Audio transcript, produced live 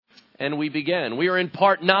and we begin. We are in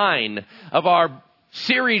part 9 of our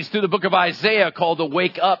series through the book of Isaiah called the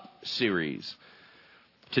Wake Up series.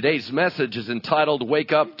 Today's message is entitled,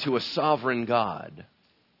 Wake Up to a Sovereign God.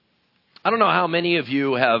 I don't know how many of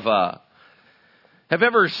you have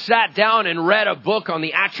ever sat down and read a book on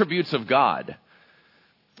the attributes of God.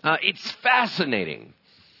 It's fascinating.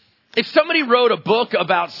 If somebody wrote a book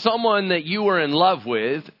about someone that you were in love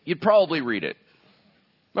with, you'd probably read it,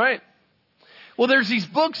 right? Well, there's these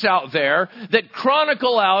books out there that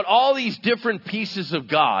chronicle out all these different pieces of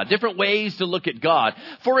God, different ways to look at God.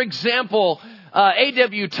 For example,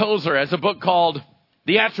 A.W. Tozer has a book called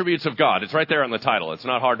The Attributes of God. It's right there on the title. It's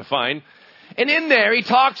not hard to find. And in there, he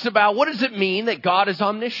talks about what does it mean that God is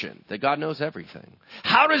omniscient, that God knows everything.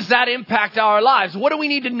 How does that impact our lives? What do we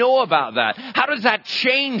need to know about that? How does that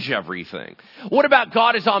change everything? What about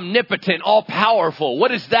God is omnipotent, all-powerful?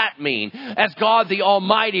 What does that mean? As God the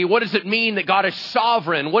Almighty, what does it mean that God is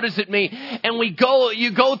sovereign? What does it mean? And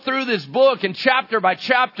you go through this book, and chapter by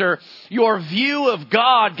chapter, your view of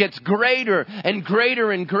God gets greater and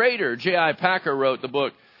greater and greater. J.I. Packer wrote the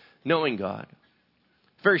book, Knowing God.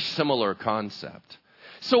 Very similar concept.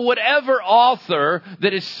 So whatever author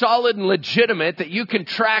that is solid and legitimate that you can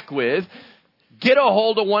track with, get a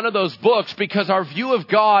hold of one of those books because our view of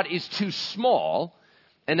God is too small,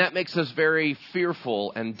 and that makes us very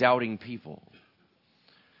fearful and doubting people.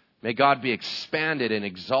 May God be expanded and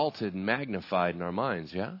exalted and magnified in our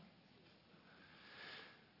minds, yeah?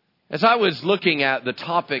 As I was looking at the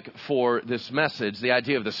topic for this message, the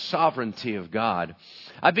idea of the sovereignty of God,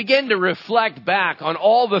 I began to reflect back on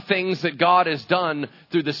all the things that God has done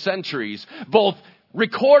through the centuries, both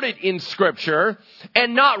recorded in Scripture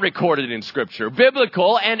and not recorded in Scripture,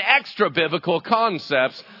 biblical and extra-biblical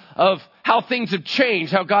concepts of how things have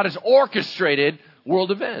changed, how God has orchestrated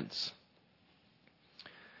world events.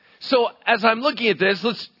 So as I'm looking at this,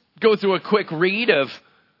 let's go through a quick read of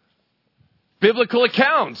biblical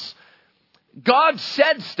accounts. God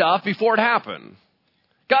said stuff before it happened.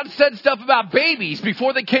 God said stuff about babies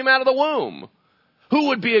before they came out of the womb. Who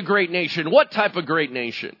would be a great nation? What type of great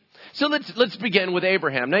nation? So let's begin with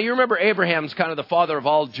Abraham. Now you remember Abraham's kind of the father of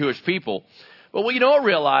all Jewish people. But what you don't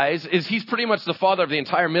realize is he's pretty much the father of the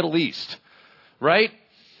entire Middle East. Right?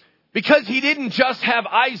 Because he didn't just have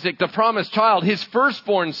Isaac, the promised child. His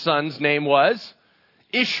firstborn son's name was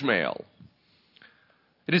Ishmael.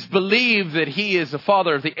 It is believed that he is the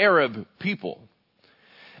father of the Arab people.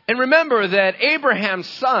 And remember that Abraham's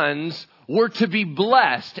sons were to be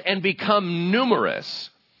blessed and become numerous.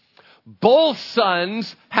 Both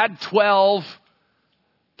sons had 12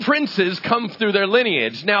 princes come through their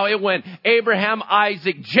lineage. Now it went Abraham,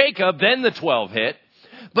 Isaac, Jacob, then the 12 hit.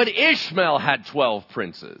 But Ishmael had 12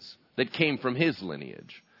 princes that came from his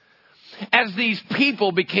lineage. As these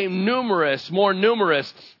people became numerous, more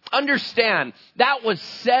numerous, understand that was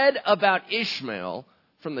said about Ishmael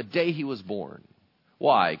from the day he was born.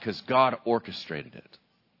 Why? Because God orchestrated it.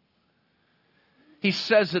 He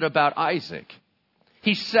says it about Isaac.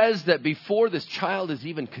 He says that before this child is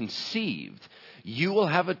even conceived, you will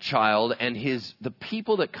have a child and the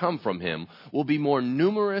people that come from him will be more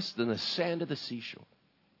numerous than the sand of the seashore.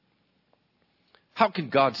 How can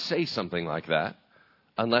God say something like that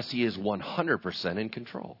unless he is 100% in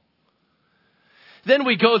control? Then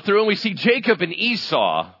we go through and we see Jacob and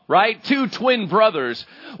Esau, right? Two twin brothers.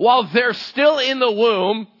 While they're still in the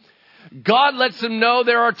womb, God lets them know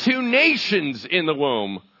there are two nations in the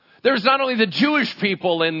womb. There's not only the Jewish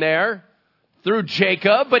people in there through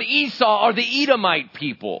Jacob, but Esau are the Edomite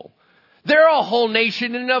people. They're a whole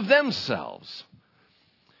nation in and of themselves.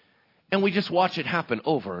 And we just watch it happen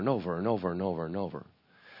over and over and over and over and over.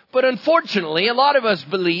 But unfortunately, a lot of us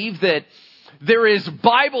believe that there is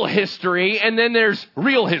Bible history and then there's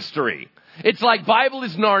real history. It's like Bible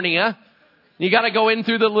is Narnia. You got to go in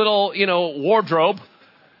through the little, wardrobe.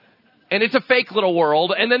 And it's a fake little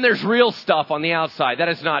world. And then there's real stuff on the outside. That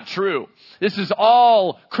is not true. This is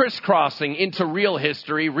all crisscrossing into real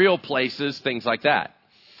history, real places, things like that.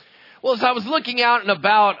 Well, as I was looking out and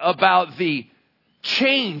about the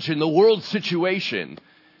change in the world situation,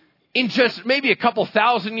 in just maybe a couple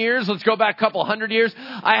thousand years, let's go back a couple hundred years,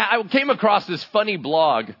 I came across this funny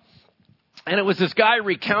blog. And it was this guy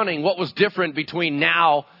recounting what was different between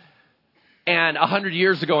now and 100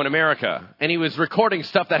 years ago in America. And he was recording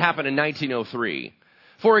stuff that happened in 1903.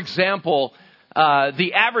 For example,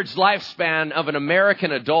 the average lifespan of an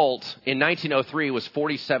American adult in 1903 was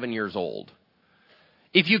 47 years old.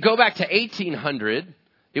 If you go back to 1800,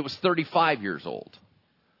 it was 35 years old.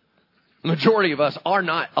 The majority of us are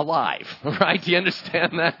not alive, right? Do you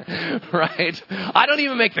understand that? Right? I don't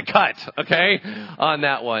even make the cut, okay, on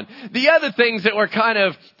that one. The other things that were kind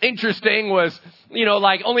of interesting was,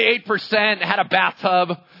 like only 8% had a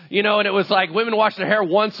bathtub, and it was like women wash their hair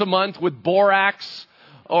once a month with borax.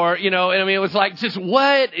 Or, it was like, just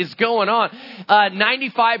what is going on?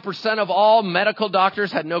 95% of all medical doctors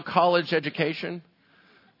had no college education.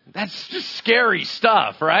 That's just scary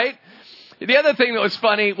stuff, right? The other thing that was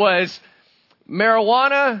funny was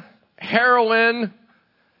marijuana, heroin,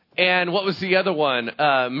 and what was the other one?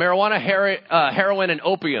 Marijuana, heroin, and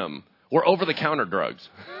opium were over-the-counter drugs.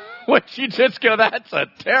 Which you just go, that's a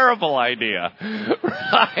terrible idea,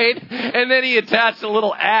 right? And then he attached a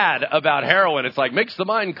little ad about heroin. It's like, makes the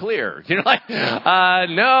mind clear. You're like,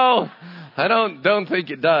 no, I don't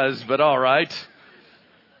think it does, but all right.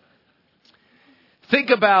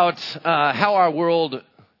 Think about how our world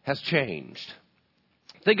has changed.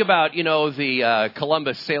 Think about, the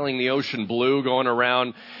Columbus sailing the ocean blue going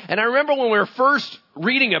around. And I remember when we were first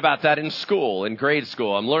reading about that in school, in grade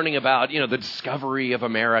school, I'm learning about, the discovery of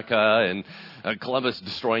America and Columbus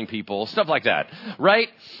destroying people, stuff like that, right?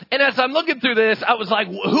 And as I'm looking through this, I was like,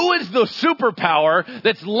 who is the superpower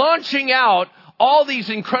that's launching out all these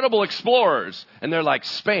incredible explorers? And they're like,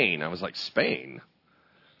 Spain. I was like, Spain?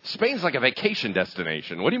 Spain's like a vacation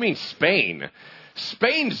destination. What do you mean Spain?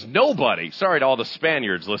 Spain's nobody. Sorry to all the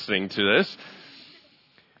Spaniards listening to this.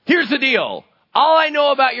 Here's the deal. All I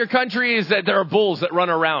know about your country is that there are bulls that run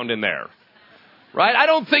around in there. Right? I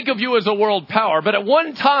don't think of you as a world power, but at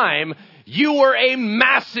one time, you were a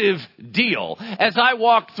massive deal. As I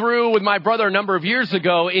walked through with my brother a number of years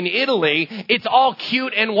ago in Italy, it's all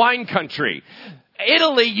cute and wine country.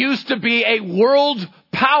 Italy used to be a world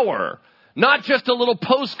power, not just a little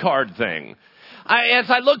postcard thing. As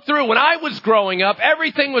I looked through, when I was growing up,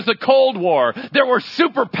 everything was a Cold War. There were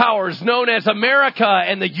superpowers known as America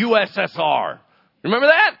and the USSR. Remember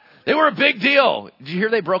that? They were a big deal. Did you hear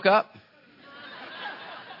they broke up?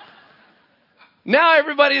 Now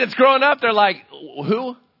everybody that's growing up, they're like,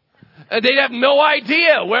 who? They'd have no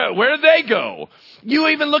idea. Where did they go? You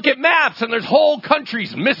even look at maps and there's whole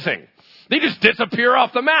countries missing. They just disappear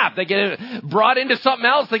off the map. They get brought into something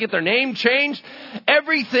else. They get their name changed.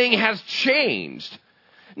 Everything has changed.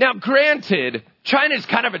 Now, granted, China's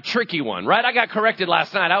kind of a tricky one, right? I got corrected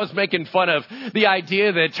last night. I was making fun of the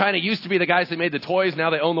idea that China used to be the guys that made the toys.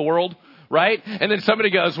 Now they own the world, right? And then somebody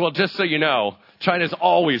goes, well, just so you know, China's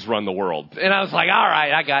always run the world. And I was like, all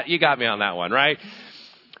right, you got me on that one, right?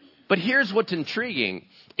 But here's what's intriguing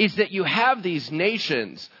is that you have these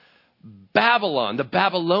nations. Babylon, the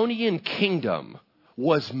Babylonian kingdom,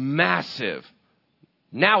 was massive.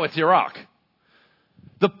 Now it's Iraq.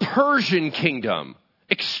 The Persian kingdom,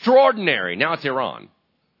 extraordinary. Now it's Iran.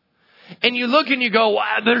 And you look and you go,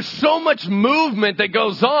 wow, there's so much movement that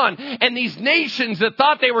goes on. And these nations that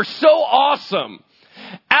thought they were so awesome.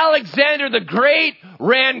 Alexander the Great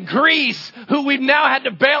ran Greece, who we've now had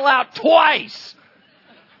to bail out twice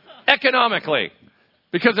economically.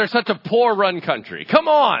 Because they're such a poor-run country. Come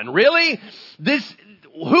on, really?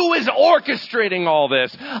 Who is orchestrating all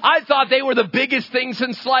this? I thought they were the biggest thing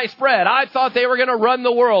since sliced bread. I thought they were going to run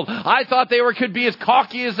the world. I thought they could be as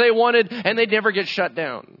cocky as they wanted, and they'd never get shut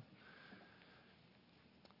down.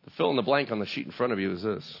 The fill in the blank on the sheet in front of you is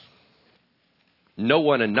this. No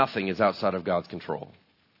one and nothing is outside of God's control.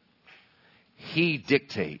 He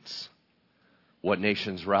dictates what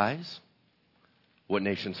nations rise, what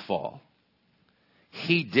nations fall.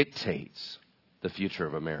 He dictates the future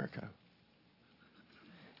of America.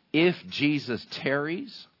 If Jesus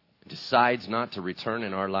tarries, decides not to return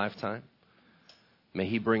in our lifetime, may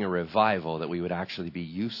he bring a revival that we would actually be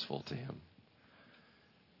useful to him.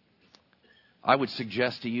 I would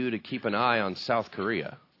suggest to you to keep an eye on South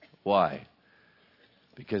Korea. Why?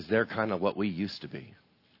 Because they're kind of what we used to be.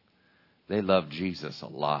 They love Jesus a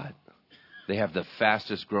lot. They have the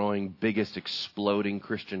fastest growing, biggest exploding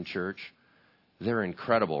Christian church. They're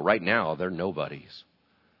incredible. Right now, they're nobodies.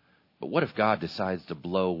 But what if God decides to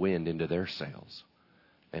blow wind into their sails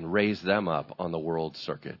and raise them up on the world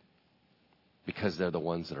circuit because they're the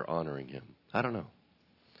ones that are honoring him? I don't know.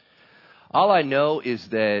 All I know is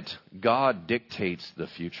that God dictates the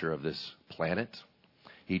future of this planet.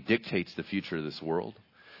 He dictates the future of this world.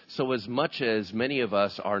 So as much as many of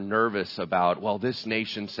us are nervous about, well, this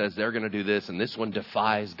nation says they're going to do this and this one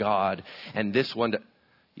defies God and this one...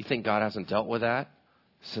 You think God hasn't dealt with that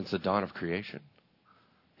since the dawn of creation?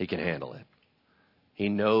 He can handle it. He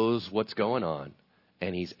knows what's going on,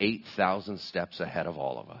 and he's 8,000 steps ahead of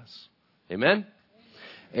all of us. Amen?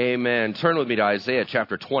 Amen. Turn with me to Isaiah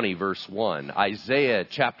chapter 20, verse 1. Isaiah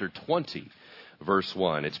chapter 20, verse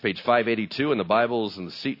 1. It's page 582 in the Bibles in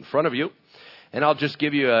the seat in front of you. And I'll just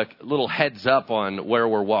give you a little heads up on where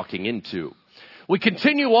we're walking into. We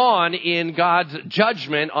continue on in God's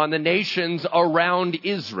judgment on the nations around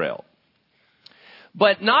Israel.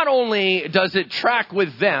 But not only does it track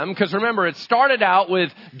with them, because remember, it started out with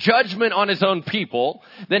judgment on his own people,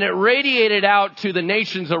 then it radiated out to the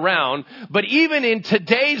nations around, but even in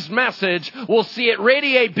today's message, we'll see it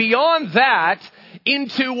radiate beyond that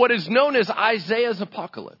into what is known as Isaiah's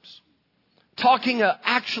apocalypse, talking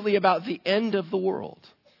actually about the end of the world.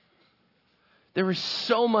 There is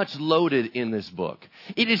so much loaded in this book.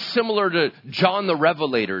 It is similar to John the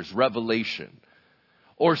Revelator's Revelation,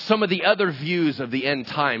 or some of the other views of the end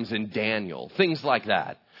times in Daniel, things like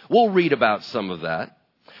that. We'll read about some of that.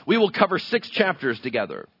 We will cover 6 chapters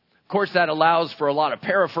together. Of course, that allows for a lot of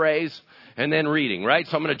paraphrase and then reading, right?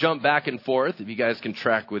 So I'm going to jump back and forth if you guys can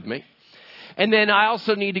track with me. And then I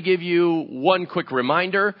also need to give you one quick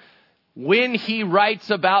reminder. When he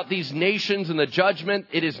writes about these nations and the judgment,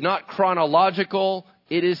 it is not chronological,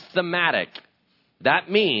 it is thematic.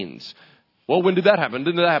 That means, well, when did that happen?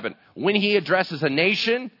 When did that happen? When he addresses a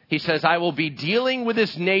nation, he says, I will be dealing with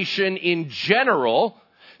this nation in general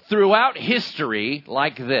throughout history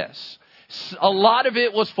like this. A lot of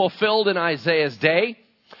it was fulfilled in Isaiah's day.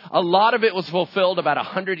 A lot of it was fulfilled about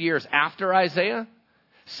 100 years after Isaiah.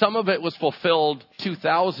 Some of it was fulfilled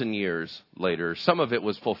 2,000 years later. Some of it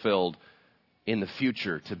was fulfilled in the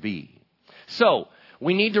future to be. So,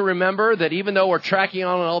 we need to remember that even though we're tracking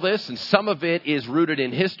on all this, and some of it is rooted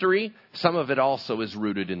in history, some of it also is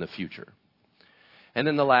rooted in the future. And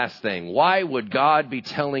then the last thing, why would God be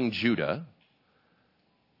telling Judah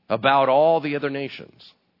about all the other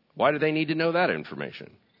nations? Why do they need to know that information?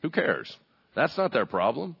 Who cares? That's not their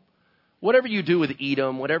problem. Whatever you do with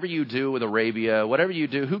Edom, whatever you do with Arabia, whatever you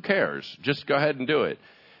do, who cares? Just go ahead and do it.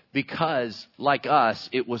 Because, like us,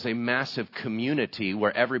 it was a massive community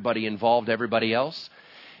where everybody involved everybody else.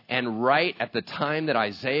 And right at the time that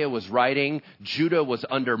Isaiah was writing, Judah was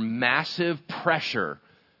under massive pressure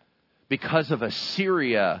because of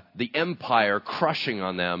Assyria, the empire, crushing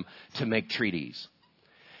on them to make treaties.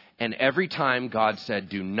 And every time God said,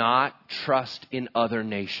 do not trust in other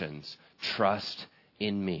nations, trust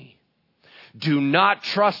in me. Do not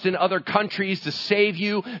trust in other countries to save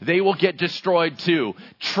you. They will get destroyed too.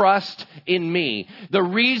 Trust in me. The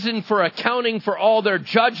reason for accounting for all their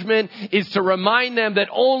judgment is to remind them that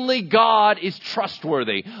only God is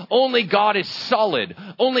trustworthy. Only God is solid.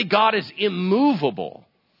 Only God is immovable.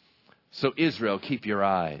 So Israel, keep your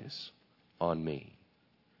eyes on me.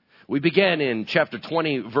 We begin in chapter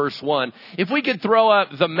 20, verse 1. If we could throw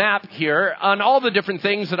up the map here on all the different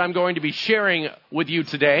things that I'm going to be sharing with you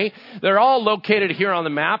today. They're all located here on the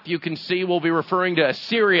map. You can see we'll be referring to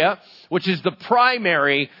Assyria, which is the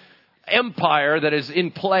primary empire that is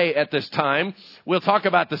in play at this time. We'll talk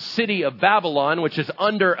about the city of Babylon, which is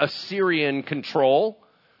under Assyrian control,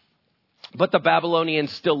 but the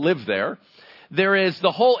Babylonians still live there. There is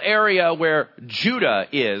the whole area where Judah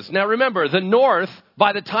is. Now remember, the north,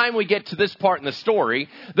 by the time we get to this part in the story,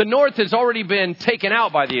 the north has already been taken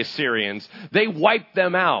out by the Assyrians. They wiped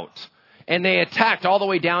them out. And they attacked all the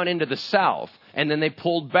way down into the south. And then they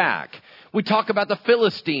pulled back. We talk about the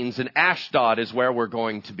Philistines, and Ashdod is where we're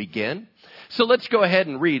going to begin. So let's go ahead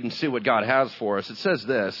and read and see what God has for us. It says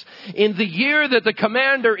this: in the year that the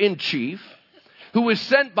commander-in-chief, who was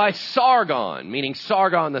sent by Sargon, meaning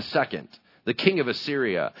Sargon II, the king of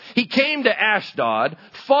Assyria, he came to Ashdod,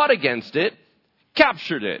 fought against it,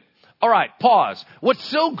 captured it. All right, pause. What's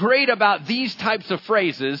so great about these types of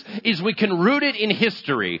phrases is we can root it in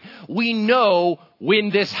history. We know when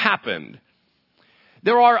this happened.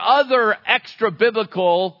 There are other extra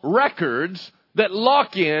biblical records that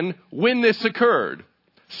lock in when this occurred.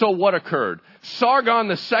 So what occurred? Sargon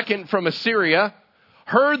II from Assyria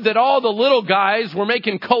heard that all the little guys were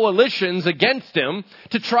making coalitions against him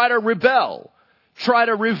to try to rebel, try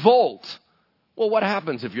to revolt. Well, what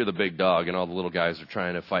happens if you're the big dog and all the little guys are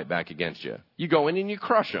trying to fight back against you? You go in and you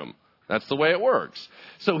crush them. That's the way it works.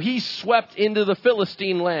 So he swept into the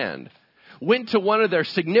Philistine land, went to one of their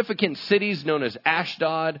significant cities known as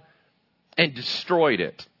Ashdod, and destroyed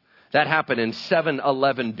it. That happened in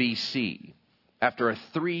 711 BC, after a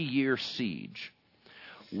 3-year siege.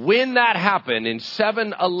 When that happened in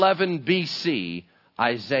 711 BC,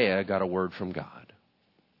 Isaiah got a word from God.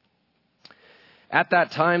 At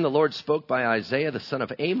that time, the Lord spoke by Isaiah, the son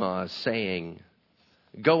of Amoz, saying,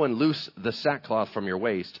 go and loose the sackcloth from your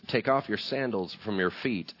waist, take off your sandals from your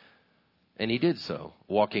feet. And he did so,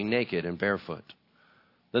 walking naked and barefoot.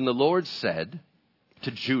 Then the Lord said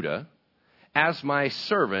to Judah As my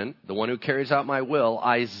servant, the one who carries out my will,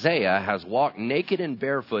 Isaiah, has walked naked and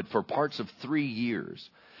barefoot for parts of 3 years,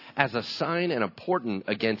 as a sign and a portent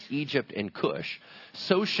against Egypt and Cush,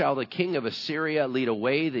 so shall the king of Assyria lead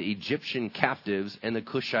away the Egyptian captives and the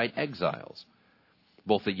Cushite exiles,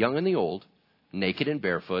 both the young and the old, naked and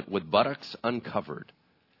barefoot, with buttocks uncovered,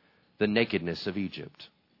 the nakedness of Egypt.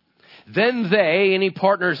 Then they, any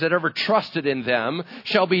partners that ever trusted in them,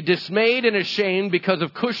 shall be dismayed and ashamed because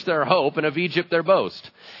of Cush their hope and of Egypt their boast.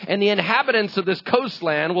 And the inhabitants of this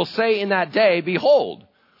coastland will say in that day, behold,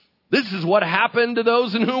 this is what happened to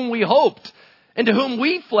those in whom we hoped and to whom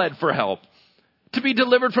we fled for help, to be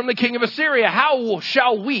delivered from the king of Assyria. How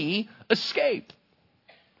shall we escape?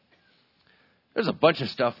 There's a bunch of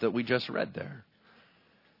stuff that we just read there.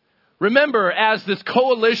 Remember, as this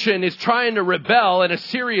coalition is trying to rebel and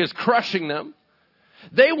Assyria is crushing them,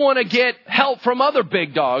 they want to get help from other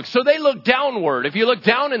big dogs. So they look downward. If you look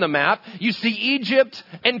down in the map, you see Egypt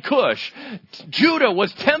and Cush. Judah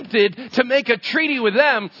was tempted to make a treaty with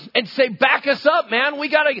them and say, back us up, man. We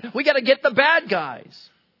gotta get the bad guys.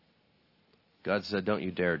 God said, don't you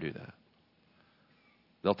dare do that.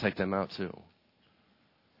 They'll take them out too.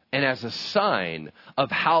 And as a sign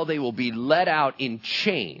of how they will be let out in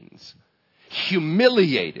chains,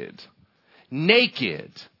 humiliated,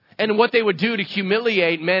 naked. And what they would do to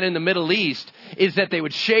humiliate men in the Middle East is that they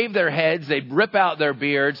would shave their heads, they'd rip out their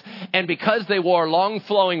beards, and because they wore long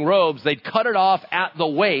flowing robes, they'd cut it off at the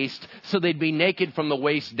waist so they'd be naked from the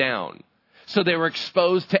waist down. So they were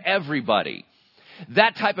exposed to everybody.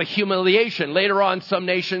 That type of humiliation. Later on, some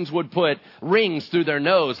nations would put rings through their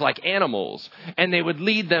nose like animals, and they would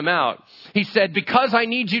lead them out. He said, because I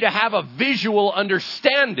need you to have a visual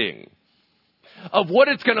understanding of what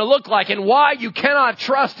it's going to look like and why you cannot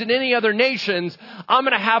trust in any other nations, I'm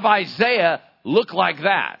going to have Isaiah look like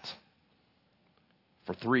that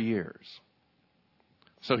for 3 years.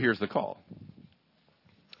 So here's the call.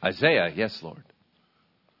 Isaiah, yes, Lord.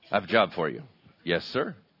 I have a job for you. Yes,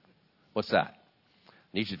 sir. What's that?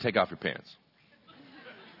 I need you to take off your pants.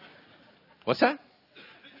 What's that?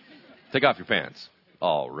 Take off your pants.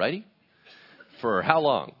 All righty. For how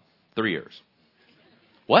long? 3 years.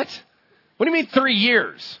 What? What do you mean 3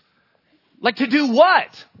 years? Like to do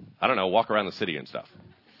what? I don't know, walk around the city and stuff.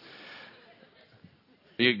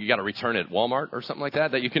 You got to return at Walmart or something like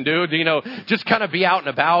that you can do? Just kind of be out and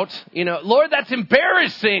about? Lord, that's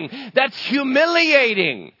embarrassing. That's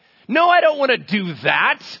humiliating. No, I don't want to do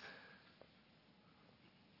that.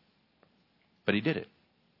 But he did it.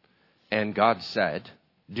 And God said,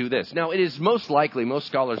 do this. Now, it is most likely, most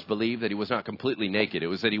scholars believe that he was not completely naked. It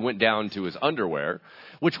was that he went down to his underwear,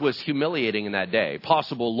 which was humiliating in that day.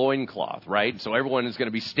 Possible loincloth, right? So everyone is going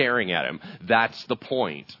to be staring at him. That's the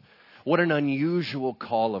point. What an unusual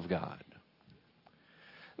call of God.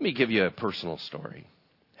 Let me give you a personal story.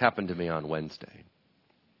 Happened to me on Wednesday.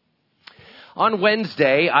 On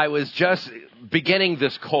Wednesday, I was just beginning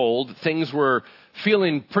this cold. Things were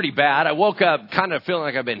feeling pretty bad. I woke up kind of feeling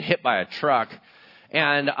like I've been hit by a truck.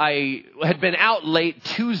 And I had been out late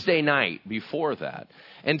Tuesday night before that.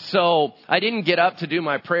 And so I didn't get up to do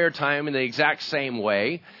my prayer time in the exact same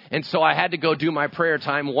way. And so I had to go do my prayer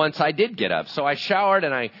time once I did get up. So I showered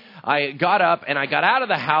and I got up and I got out of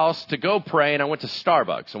the house to go pray. And I went to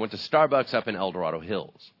Starbucks. I went to Starbucks up in El Dorado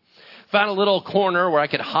Hills. Found a little corner where I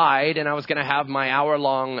could hide, and I was going to have my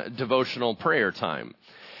hour-long devotional prayer time.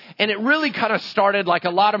 And it really kind of started like a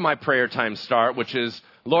lot of my prayer times start, which is,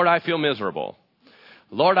 Lord, I feel miserable.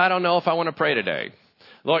 Lord, I don't know if I want to pray today.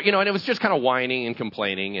 Lord, and it was just kind of whining and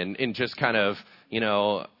complaining and just kind of,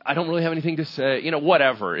 I don't really have anything to say,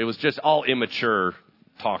 whatever. It was just all immature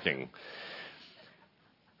talking.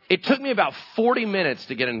 It took me about 40 minutes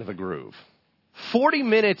to get into the groove. 40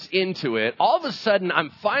 minutes into it, all of a sudden, I'm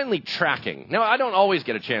finally tracking. Now, I don't always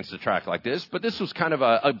get a chance to track like this, but this was kind of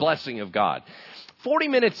a blessing of God. 40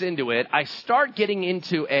 minutes into it, I start getting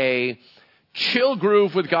into a chill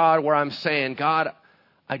groove with God where I'm saying, God,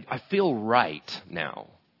 I feel right now.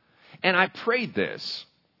 And I prayed this,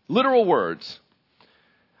 literal words.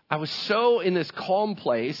 I was so in this calm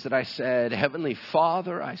place that I said, Heavenly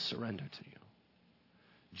Father, I surrender to you.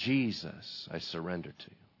 Jesus, I surrender to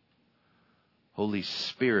you. Holy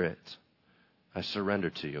Spirit, I surrender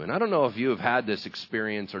to you. And I don't know if you have had this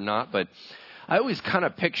experience or not, but I always kind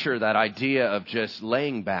of picture that idea of just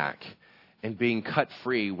laying back and being cut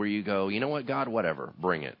free where you go, you know what, God, whatever,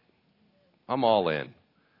 bring it. I'm all in.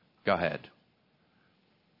 Go ahead.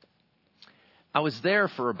 I was there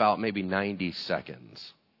for about maybe 90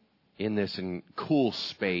 seconds in this cool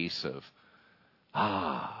space of,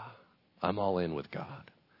 I'm all in with God.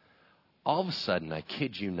 All of a sudden, I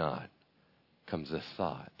kid you not, comes a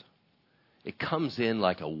thought. It comes in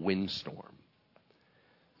like a windstorm.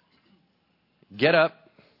 Get up,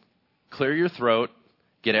 clear your throat,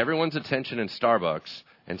 get everyone's attention in Starbucks,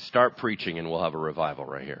 and start preaching, and we'll have a revival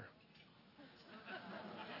right here.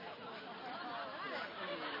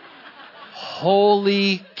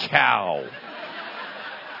 Holy cow.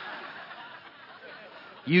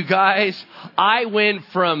 You guys, I went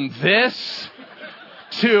from this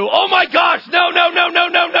to, oh my gosh, no,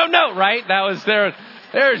 right? That was there.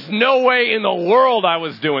 There's no way in the world I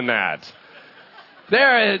was doing that.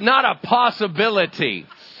 There is not a possibility.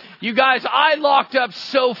 You guys, I locked up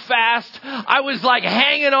so fast. I was like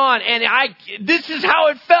hanging on, and this is how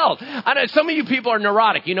it felt. I know some of you people are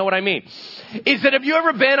neurotic. You know what I mean? Is that have you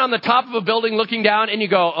ever been on the top of a building looking down and you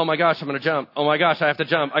go, oh my gosh, I'm going to jump. Oh my gosh, I have to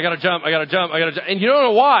jump. I got to jump. And you don't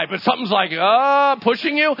know why, but something's like,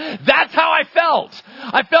 pushing you. That's how I felt.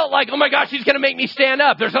 I felt like, oh my gosh, he's going to make me stand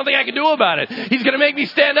up. There's nothing I can do about it. He's going to make me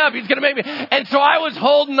stand up. He's going to make me. And so I was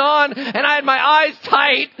holding on and I had my eyes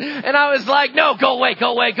tight and I was like, no, go away.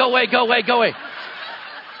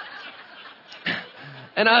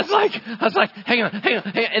 And I was like, hang on.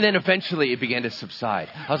 And then eventually it began to subside.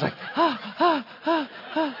 I was like,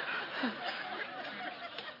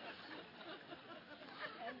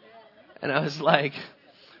 And I was like,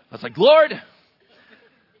 Lord,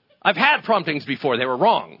 I've had promptings before. They were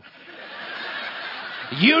wrong.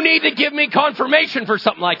 You need to give me confirmation for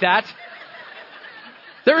something like that.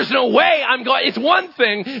 There's no way I'm going. It's one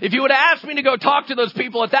thing if you would have asked me to go talk to those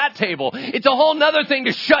people at that table. It's a whole nother thing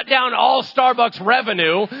to shut down all Starbucks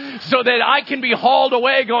revenue so that I can be hauled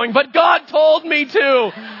away going, but God told me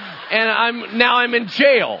to. And I'm in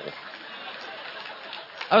jail.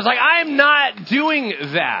 I was like, I'm not doing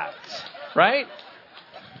that. Right?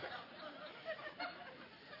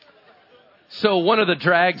 So one of the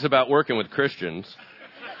drags about working with Christians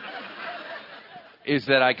is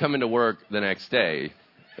that I come into work the next day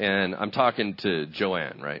and I'm talking to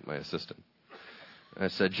Joanne, right, my assistant. And I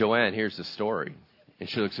said, Joanne, here's the story. And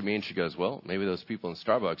she looks at me and she goes, well, maybe those people in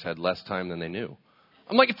Starbucks had less time than they knew.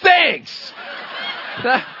 I'm like, thanks!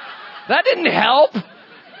 That didn't help.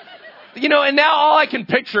 You know, and now all I can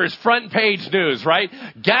picture is front page news, right?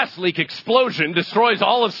 Gas leak explosion destroys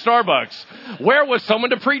all of Starbucks. Where was someone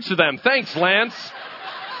to preach to them? Thanks, Lance.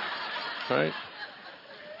 Right?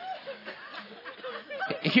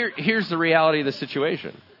 Here's the reality of the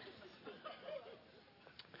situation.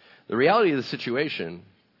 The reality of the situation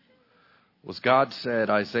was God said,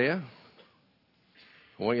 Isaiah,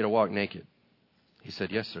 I want you to walk naked. He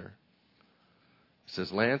said, yes, sir. He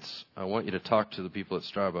says, Lance, I want you to talk to the people at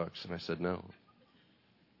Starbucks. And I said, no.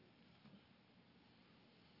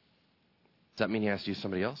 Does that mean he has to use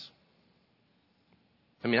somebody else?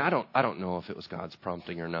 I mean, I don't know if it was God's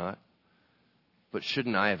prompting or not. But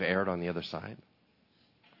shouldn't I have erred on the other side?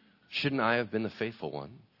 Shouldn't I have been the faithful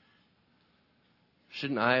one?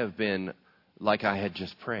 Shouldn't I have been like I had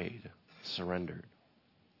just prayed, surrendered?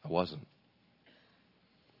 I wasn't.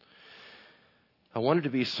 I wanted to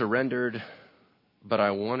be surrendered, but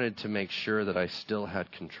I wanted to make sure that I still had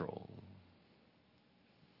control.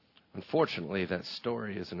 Unfortunately, that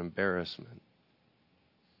story is an embarrassment.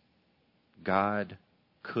 God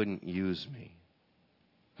couldn't use me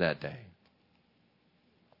that day.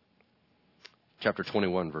 Chapter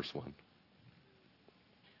 21, verse 1.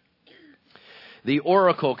 The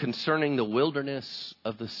oracle concerning the wilderness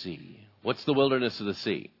of the sea. What's the wilderness of the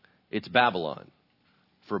sea? It's Babylon.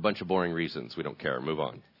 For a bunch of boring reasons. We don't care. Move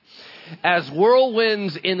on. As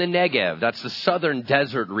whirlwinds in the Negev, that's the southern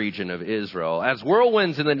desert region of Israel. As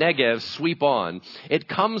whirlwinds in the Negev sweep on, it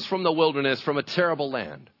comes from the wilderness, from a terrible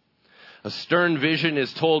land. A stern vision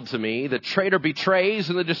is told to me. The traitor betrays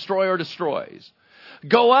and the destroyer destroys.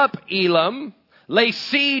 Go up, Elam. Lay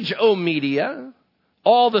siege, O Media.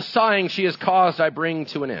 All the sighing she has caused I bring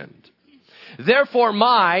to an end. Therefore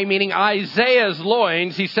meaning Isaiah's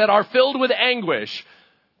loins, he said, are filled with anguish.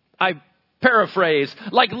 I paraphrase,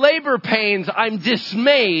 like labor pains, I'm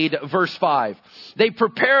dismayed, verse 5. They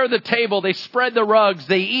prepare the table, they spread the rugs,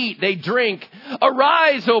 they eat, they drink.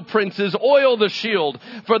 Arise, O princes, oil the shield.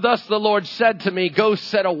 For thus the Lord said to me, go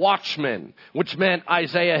set a watchman, which meant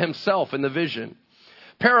Isaiah himself in the vision.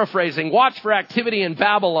 Paraphrasing, watch for activity in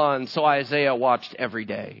Babylon. So Isaiah watched every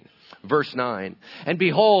day. Verse 9. And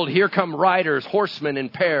behold, here come riders, horsemen in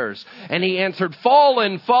pairs. And he answered,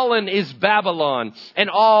 fallen, fallen is Babylon, and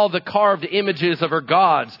all the carved images of her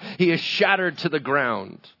gods he has shattered to the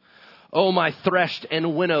ground. O my threshed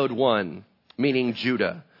and winnowed one, meaning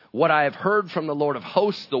Judah, what I have heard from the Lord of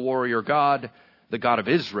hosts, the warrior God, the God of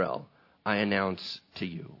Israel, I announce to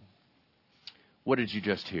you. What did you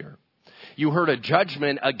just hear? You heard a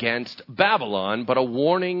judgment against Babylon, but a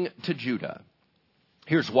warning to Judah.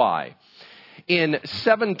 Here's why. In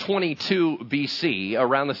 722 BC,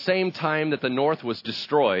 around the same time that the north was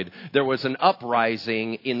destroyed, there was an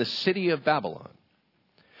uprising in the city of Babylon.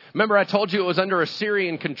 Remember, I told you it was under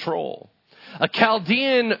Assyrian control. A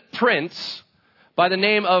Chaldean prince by the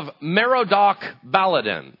name of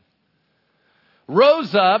Merodach-Baladan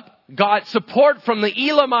rose up, got support from the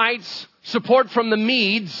Elamites, support from the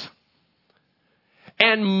Medes,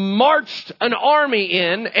 and marched an army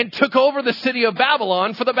in and took over the city of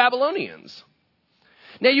Babylon for the Babylonians.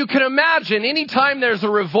 Now you can imagine anytime there's a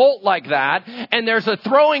revolt like that and there's a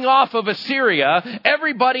throwing off of Assyria,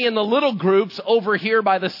 everybody in the little groups over here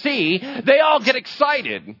by the sea, they all get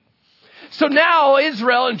excited. So now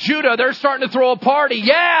Israel and Judah, they're starting to throw a party.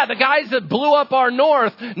 Yeah, the guys that blew up our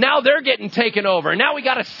north, now they're getting taken over. Now we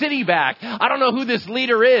got a city back. I don't know who this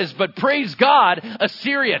leader is, but praise God,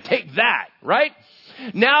 Assyria, take that, right?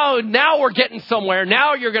 Now we're getting somewhere.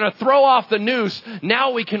 Now you're going to throw off the noose.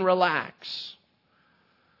 Now we can relax.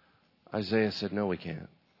 Isaiah said, no, we can't.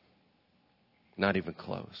 Not even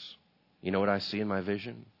close. You know what I see in my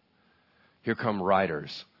vision? Here come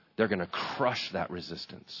riders. They're going to crush that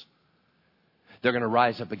resistance. They're going to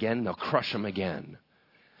rise up again. They'll crush them again.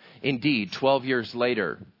 Indeed, 12 years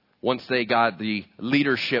later, once they got the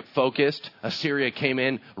leadership focused, Assyria came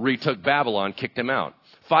in, retook Babylon, kicked them out.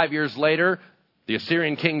 5 years later, the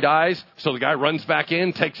Assyrian king dies, so the guy runs back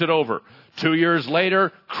in, takes it over. 2 years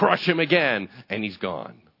later, crush him again, and he's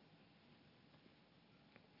gone.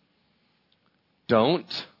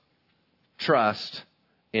 Don't trust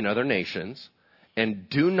in other nations, and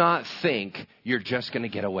do not think you're just going to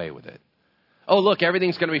get away with it. Oh, look,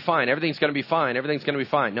 everything's going to be fine. Everything's going to be fine. Everything's going to be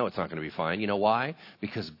fine. No, it's not going to be fine. You know why?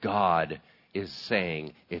 Because God is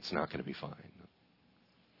saying it's not going to be fine.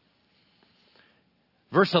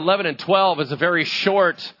 Verse 11 and 12 is a very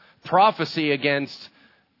short prophecy against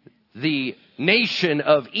the nation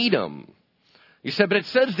of Edom. You said, but it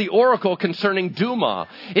says the oracle concerning Duma.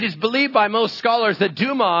 It is believed by most scholars that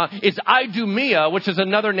Duma is Idumea, which is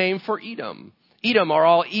another name for Edom. Edom are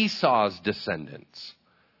all Esau's descendants.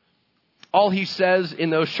 All he says in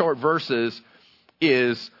those short verses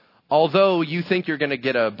is, although you think you're going to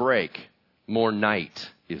get a break, more night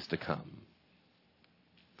is to come.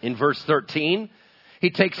 In verse 13, he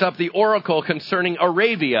takes up the oracle concerning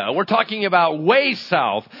Arabia. We're talking about way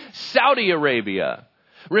south, Saudi Arabia.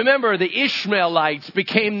 Remember, the Ishmaelites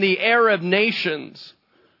became the Arab nations.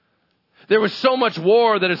 There was so much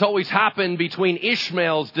war that has always happened between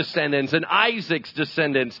Ishmael's descendants and Isaac's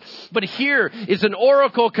descendants. But here is an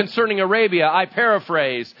oracle concerning Arabia. I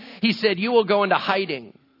paraphrase. He said, you will go into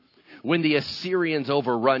hiding when the Assyrians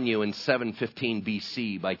overrun you in 715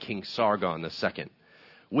 BC by King Sargon II.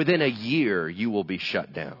 Within a year, you will be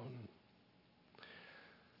shut down.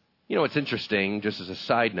 You know, it's interesting, just as a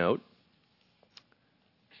side note,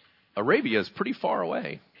 Arabia is pretty far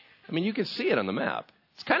away. I mean, you can see it on the map.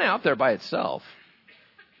 It's kind of out there by itself.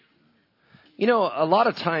 You know, a lot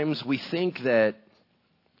of times we think that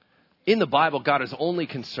in the Bible, God is only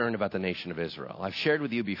concerned about the nation of Israel. I've shared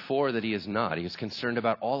with you before that he is not. He is concerned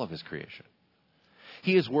about all of his creation.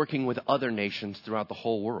 He is working with other nations throughout the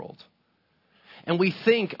whole world. And we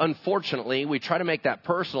think, unfortunately, we try to make that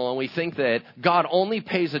personal, and we think that God only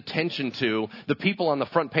pays attention to the people on the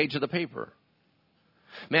front page of the paper.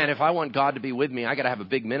 Man, if I want God to be with me, I got to have a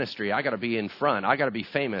big ministry. I got to be in front. I got to be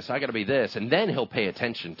famous. I got to be this. And then he'll pay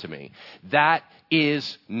attention to me. That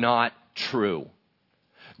is not true.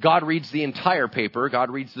 God reads the entire paper.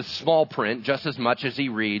 God reads the small print just as much as he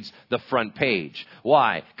reads the front page.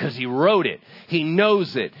 Why? Because he wrote it. He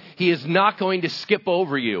knows it. He is not going to skip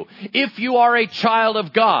over you. If you are a child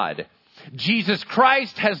of God, Jesus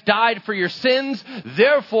Christ has died for your sins.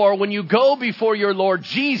 Therefore, when you go before your Lord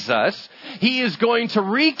Jesus, he is going to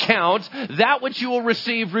recount that which you will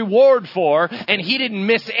receive reward for, and he didn't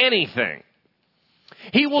miss anything.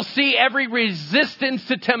 He will see every resistance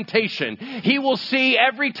to temptation. He will see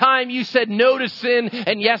every time you said no to sin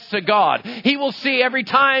and yes to God. He will see every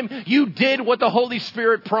time you did what the Holy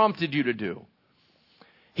Spirit prompted you to do.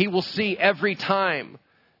 He will see every time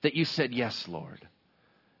that you said, yes, Lord.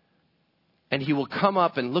 And he will come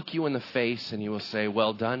up and look you in the face and he will say,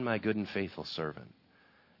 well done, my good and faithful servant.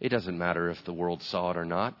 It doesn't matter if the world saw it or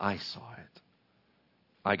not. I saw it.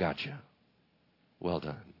 I got you. Well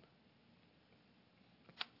done.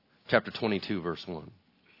 Chapter 22, verse 1.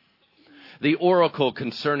 The oracle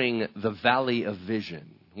concerning the valley of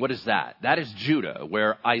vision. What is that? That is Judah,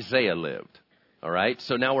 where Isaiah lived. All right.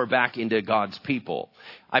 So now we're back into God's people.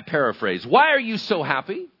 I paraphrase. Why are you so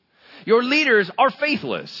happy? Your leaders are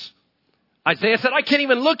faithless. Isaiah said, I can't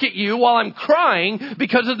even look at you while I'm crying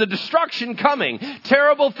because of the destruction coming.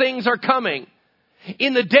 Terrible things are coming.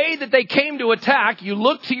 In the day that they came to attack, you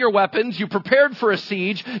looked to your weapons, you prepared for a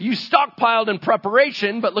siege, you stockpiled in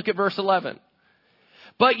preparation, but look at verse 11.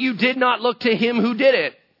 But you did not look to him who did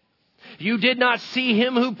it. You did not see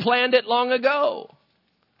him who planned it long ago.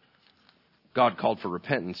 God called for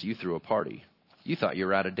repentance. You threw a party. You thought you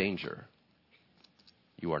were out of danger.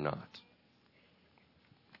 You are not.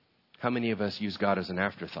 How many of us use God as an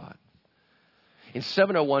afterthought? In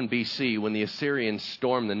 701 BC, when the Assyrians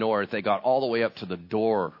stormed the north, they got all the way up to the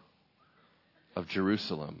door of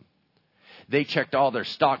Jerusalem. They checked all their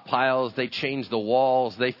stockpiles. They changed the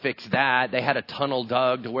walls. They fixed that. They had a tunnel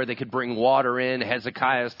dug to where they could bring water in,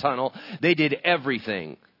 Hezekiah's tunnel. They did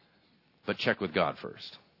everything. But check with God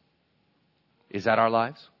first. Is that our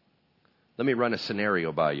lives? Let me run a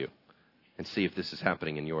scenario by you and see if this is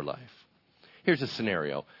happening in your life. Here's a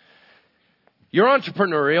scenario. You're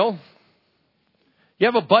entrepreneurial. You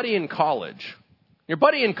have a buddy in college. Your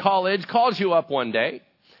buddy in college calls you up one day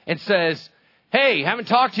and says, hey, haven't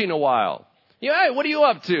talked to you in a while. Hey, what are you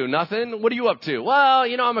up to? Nothing? What are you up to? Well,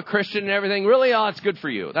 I'm a Christian and everything. Really? Oh, it's good for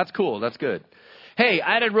you. That's cool. That's good. Hey,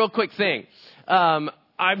 I had a real quick thing.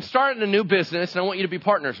 I'm starting a new business and I want you to be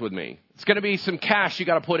partners with me. It's going to be some cash you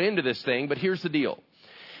got to put into this thing, but here's the deal.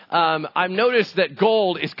 I've noticed that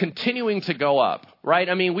gold is continuing to go up, right?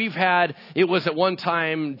 I mean, it was at one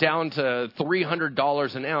time down to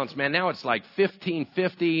 $300 an ounce. Man, now it's like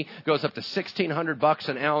 $1,550, goes up to $1,600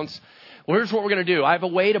 an ounce. Well, here's what we're going to do. I have a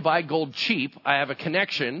way to buy gold cheap. I have a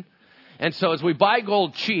connection. And so as we buy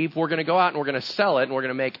gold cheap, we're going to go out and we're going to sell it and we're going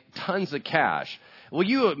to make tons of cash. Well,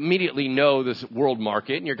 you immediately know this world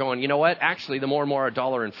market and you're going, you know what? Actually, the more and more a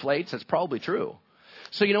dollar inflates, that's probably true.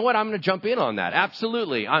 So you know what? I'm going to jump in on that.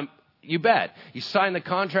 Absolutely. You bet. You sign the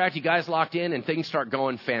contract, you guys locked in, and things start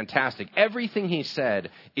going fantastic. Everything he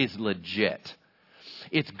said is legit.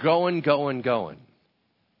 It's going.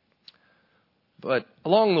 But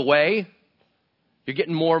along the way, you're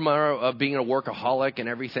getting more and more of being a workaholic and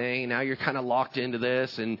everything. Now you're kind of locked into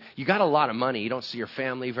this, and you got a lot of money. You don't see your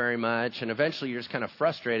family very much, and eventually you're just kind of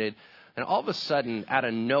frustrated. And all of a sudden, out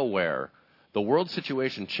of nowhere, the world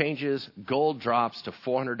situation changes, gold drops to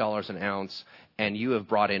 $400 an ounce, and you have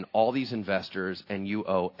brought in all these investors, and you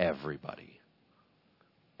owe everybody.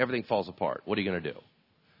 Everything falls apart. What are you going to do?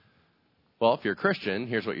 Well, if you're a Christian,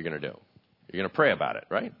 here's what you're going to do. You're going to pray about it,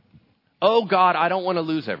 right? Oh, God, I don't want to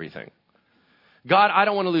lose everything. God, I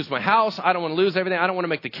don't want to lose my house. I don't want to lose everything. I don't want to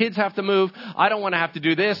make the kids have to move. I don't want to have to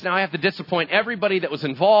do this. Now I have to disappoint everybody that was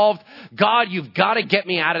involved. God, you've got to get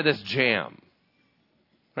me out of this jam.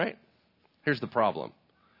 Right? Here's the problem.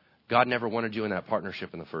 God never wanted you in that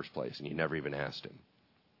partnership in the first place, and you never even asked him.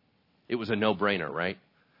 It was a no-brainer, right?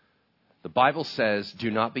 The Bible says, do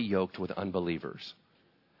not be yoked with unbelievers.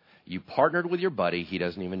 You partnered with your buddy. He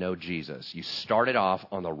doesn't even know Jesus. You started off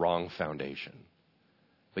on the wrong foundation.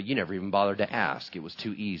 But you never even bothered to ask. It was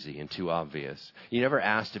too easy and too obvious. You never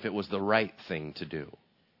asked if it was the right thing to do.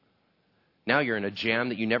 Now you're in a jam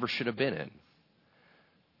that you never should have been in.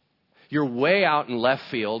 You're way out in left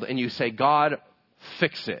field and you say, God,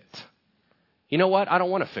 fix it. You know what? I don't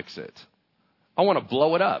want to fix it. I want to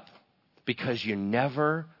blow it up because you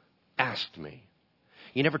never asked me.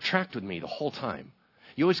 You never tracked with me the whole time.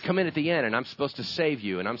 You always come in at the end and I'm supposed to save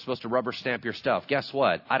you and I'm supposed to rubber stamp your stuff. Guess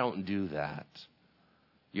what? I don't do that.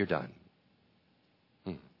 You're done.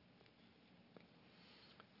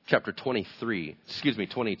 Chapter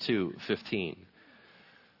 22:15.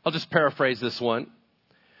 I'll just paraphrase this one.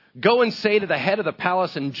 Go and say to the head of the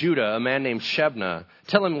palace in Judah, a man named Shebna,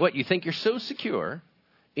 tell him what you think you're so secure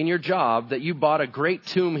in your job that you bought a great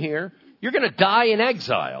tomb here. You're going to die in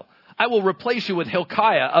exile. I will replace you with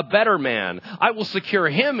Hilkiah, a better man. I will secure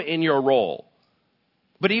him in your role.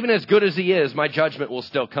 But even as good as he is, my judgment will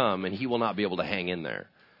still come and he will not be able to hang in there.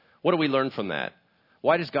 What do we learn from that?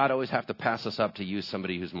 Why does God always have to pass us up to use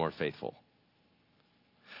somebody who's more faithful?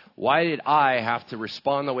 Why did I have to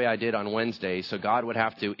respond the way I did on Wednesday so God would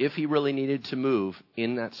have to, if he really needed to move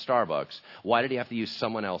in that Starbucks, why did he have to use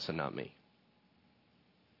someone else and not me?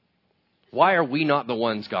 Why are we not the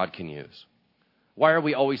ones God can use? Why are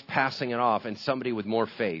we always passing it off and somebody with more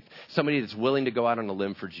faith, somebody that's willing to go out on a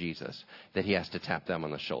limb for Jesus, that he has to tap them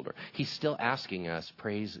on the shoulder? He's still asking us,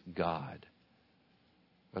 praise God.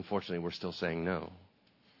 Unfortunately, we're still saying no.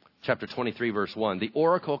 Chapter 23, verse 1, the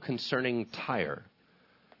oracle concerning Tyre.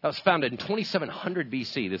 That was founded in 2700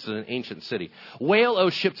 BC. This is an ancient city. Wail, O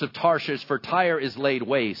ships of Tarshish, for Tyre is laid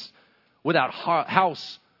waste, without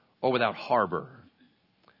house or without harbor.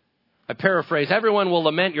 I paraphrase, everyone will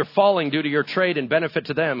lament your falling due to your trade and benefit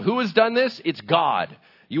to them. Who has done this? It's God.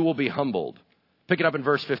 you will be humbled. Pick it up in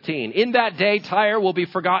verse 15. In that day, Tyre will be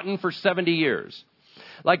forgotten for 70 years.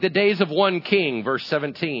 Like the days of one king, verse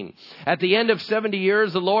 17. At the end of 70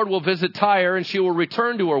 years, the Lord will visit Tyre, and she will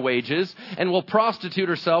return to her wages and will prostitute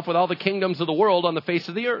herself with all the kingdoms of the world on the face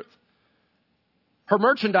of the earth. Her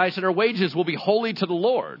merchandise and her wages will be holy to the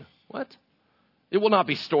Lord. What? It will not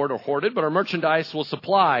be stored or hoarded, but her merchandise will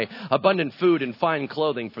supply abundant food and fine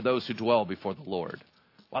clothing for those who dwell before the Lord.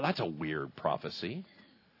 Wow, that's a weird prophecy.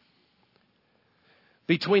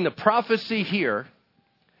 Between the prophecy here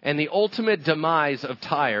and the ultimate demise of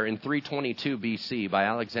Tyre in 322 BC by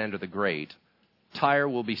Alexander the Great, Tyre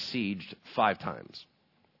will be sieged 5 times.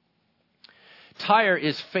 Tyre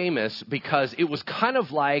is famous because it was kind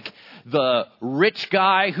of like the rich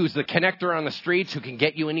guy who's the connector on the streets who can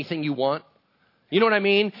get you anything you want. You know what I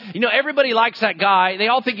mean? You know, everybody likes that guy. They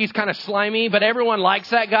all think he's kind of slimy, but everyone likes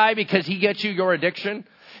that guy because he gets you your addiction.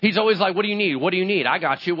 He's always like, what do you need? What do you need? I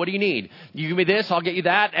got you. What do you need? You give me this, I'll get you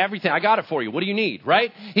that, everything. I got it for you. What do you need?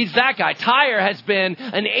 Right? He's that guy. Tyre has been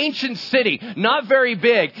an ancient city, not very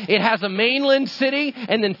big. It has a mainland city,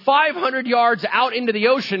 and then 500 yards out into the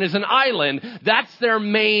ocean is an island. That's their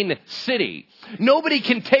main city. Nobody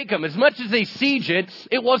can take them. As much as they siege it,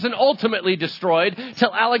 it wasn't ultimately destroyed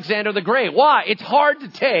till Alexander the Great. Why? It's hard to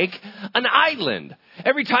take an island.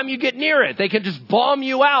 Every time you get near it, they can just bomb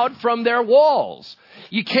you out from their walls.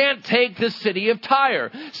 You can't take the city of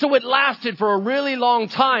Tyre. So it lasted for a really long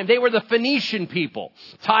time. They were the Phoenician people,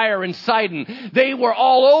 Tyre and Sidon. They were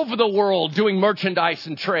all over the world doing merchandise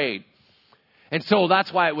and trade. And so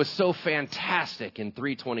that's why it was so fantastic in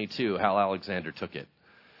 322 how Alexander took it.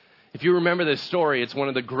 If you remember this story, it's one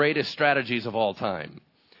of the greatest strategies of all time.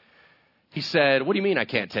 He said, what do you mean I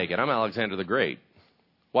can't take it? I'm Alexander the Great.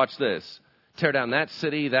 Watch this. Tear down that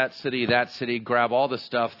city, that city, that city, grab all the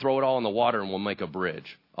stuff, throw it all in the water, and we'll make a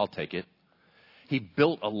bridge. I'll take it. He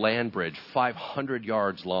built a land bridge 500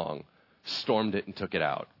 yards long, stormed it, and took it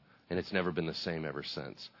out. And it's never been the same ever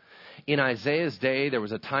since. In Isaiah's day, there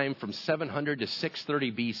was a time from 700 to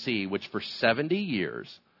 630 BC, which for 70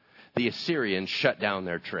 years, the Assyrians shut down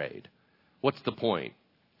their trade. What's the point?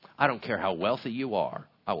 I don't care how wealthy you are,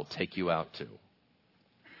 I will take you out too.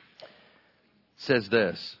 It says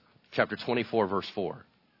this. Chapter 24, verse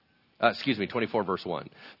 24, verse 1.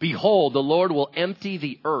 Behold, the Lord will empty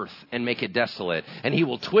the earth and make it desolate, and he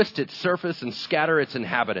will twist its surface and scatter its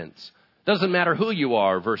inhabitants. Doesn't matter who you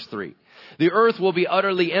are, verse 3. The earth will be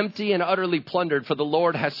utterly empty and utterly plundered, for the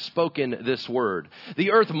Lord has spoken this word.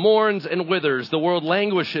 The earth mourns and withers. The world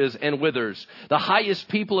languishes and withers. The highest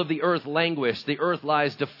people of the earth languish. The earth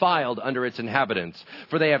lies defiled under its inhabitants,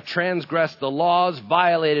 for they have transgressed the laws,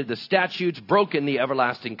 violated the statutes, broken the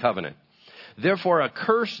everlasting covenant. Therefore a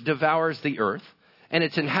curse devours the earth, and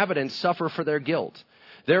its inhabitants suffer for their guilt.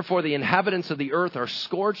 Therefore, the inhabitants of the earth are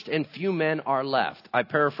scorched and few men are left. I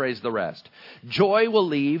paraphrase the rest. Joy will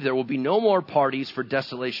leave. There will be no more parties, for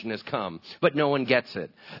desolation has come. But no one gets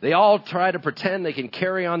it. They all try to pretend they can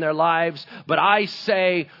carry on their lives. But I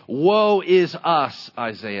say, woe is us,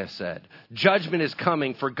 Isaiah said. Judgment is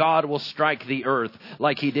coming, for God will strike the earth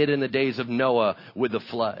like he did in the days of Noah with the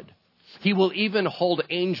flood. He will even hold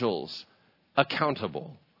angels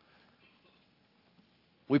accountable.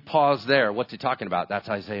 We pause there. What's he talking about? That's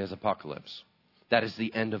Isaiah's apocalypse. That is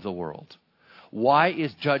the end of the world. Why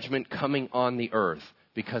is judgment coming on the earth?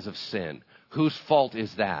 Because of sin. Whose fault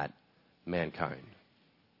is that? Mankind.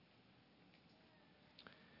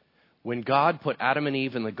 When God put Adam and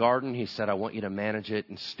Eve in the garden, he said, I want you to manage it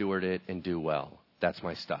and steward it and do well. That's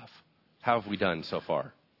my stuff. How have we done so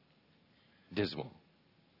far? Dismal.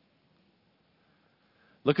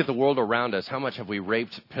 Look at the world around us. How much have we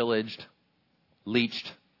raped, pillaged,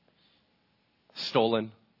 leached,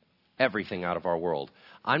 stolen everything out of our world?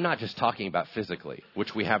 I'm not just talking about physically,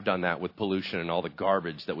 which we have done that with pollution and all the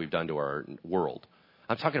garbage that we've done to our world.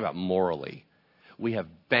 I'm talking about morally. We have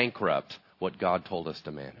bankrupted what God told us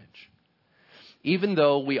to manage. Even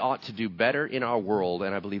though we ought to do better in our world,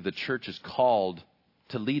 and I believe the church is called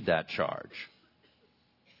to lead that charge,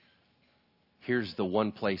 here's the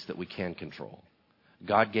one place that we can control.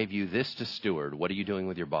 God gave you this to steward. What are you doing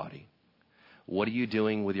with your body? What are you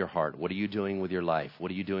doing with your heart? What are you doing with your life? What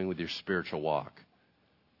are you doing with your spiritual walk?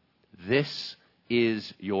 This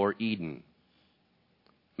is your Eden.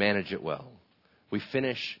 Manage it well. We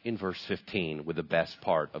finish in verse 15 with the best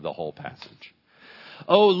part of the whole passage.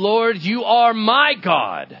 Oh Lord, you are my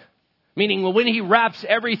God. Meaning when he wraps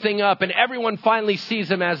everything up and everyone finally sees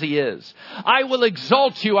him as he is. I will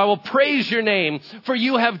exalt you. I will praise your name, for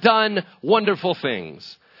you have done wonderful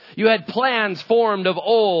things. You had plans formed of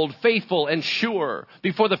old, faithful and sure,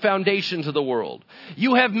 before the foundations of the world.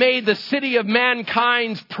 You have made the city of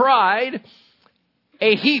mankind's pride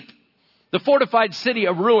a heap, the fortified city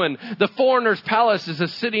a ruin. The foreigner's palace is a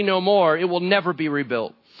city no more. It will never be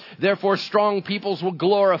rebuilt. Therefore, strong peoples will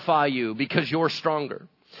glorify you because you're stronger.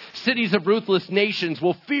 Cities of ruthless nations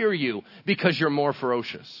will fear you because you're more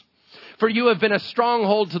ferocious. For you have been a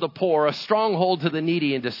stronghold to the poor, a stronghold to the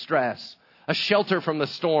needy in distress, a shelter from the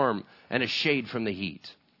storm and a shade from the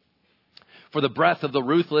heat. For the breath of the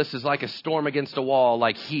ruthless is like a storm against a wall,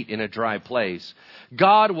 like heat in a dry place.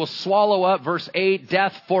 God will swallow up, verse 8,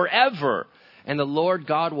 death forever. And the Lord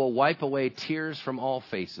God will wipe away tears from all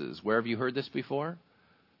faces. Where have you heard this before?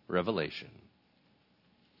 Revelation.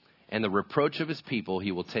 And the reproach of his people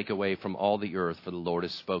he will take away from all the earth, for the Lord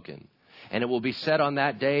has spoken. And it will be said on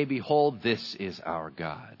that day, behold, this is our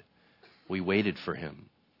God. We waited for him,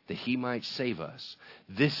 that he might save us.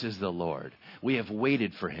 This is the Lord. We have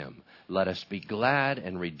waited for him. Let us be glad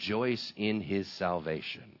and rejoice in his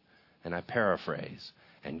salvation. And I paraphrase,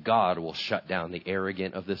 and God will shut down the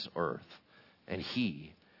arrogant of this earth, and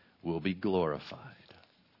he will be glorified.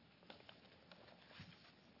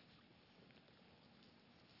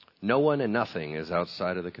 No one and nothing is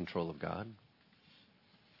outside of the control of God.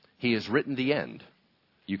 He has written the end.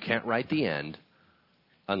 You can't write the end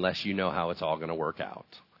unless you know how it's all going to work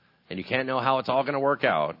out. And you can't know how it's all going to work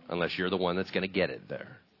out unless you're the one that's going to get it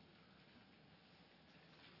there.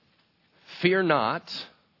 Fear not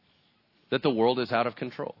that the world is out of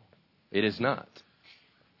control. It is not.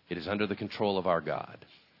 It is under the control of our God.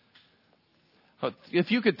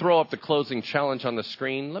 If you could throw up the closing challenge on the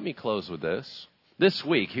screen, let me close with this. This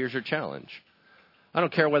week, here's your challenge. I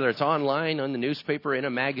don't care whether it's online, on the newspaper, in a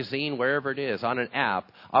magazine, wherever it is, on an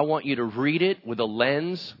app. I want you to read it with a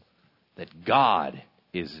lens that God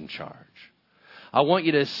is in charge. I want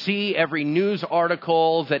you to see every news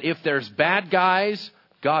article that if there's bad guys,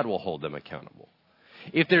 God will hold them accountable.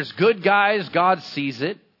 If there's good guys, God sees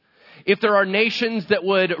it. If there are nations that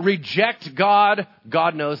would reject God,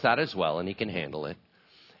 God knows that as well, and he can handle it.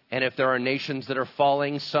 And if there are nations that are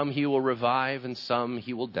falling, some he will revive and some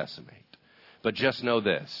he will decimate. But just know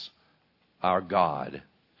this, our God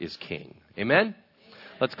is king. Amen?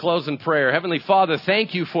 Let's close in prayer. Heavenly Father,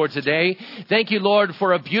 thank you for today. Thank you, Lord,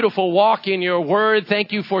 for a beautiful walk in your word.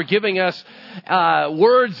 Thank you for giving us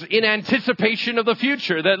words in anticipation of the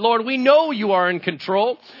future. That, Lord, we know you are in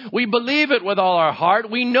control. We believe it with all our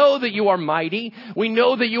heart. We know that you are mighty. We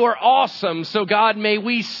know that you are awesome. So, God, may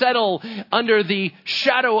we settle under the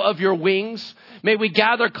shadow of your wings. May we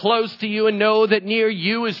gather close to you and know that near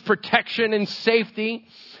you is protection and safety.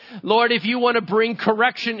 Lord, if you want to bring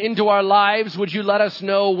correction into our lives, would you let us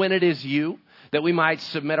know when it is you, that we might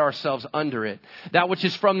submit ourselves under it? That which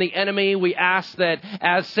is from the enemy, we ask that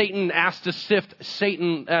as Satan asked to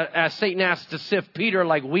sift Peter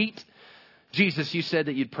like wheat, Jesus, you said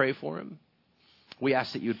that you'd pray for him. We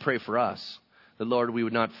ask that you'd pray for us. That, Lord, we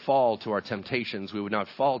would not fall to our temptations. We would not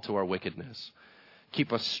fall to our wickedness.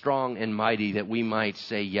 Keep us strong and mighty that we might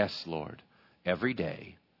say, yes, Lord, every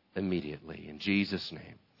day, immediately. In Jesus'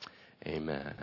 name. Amen.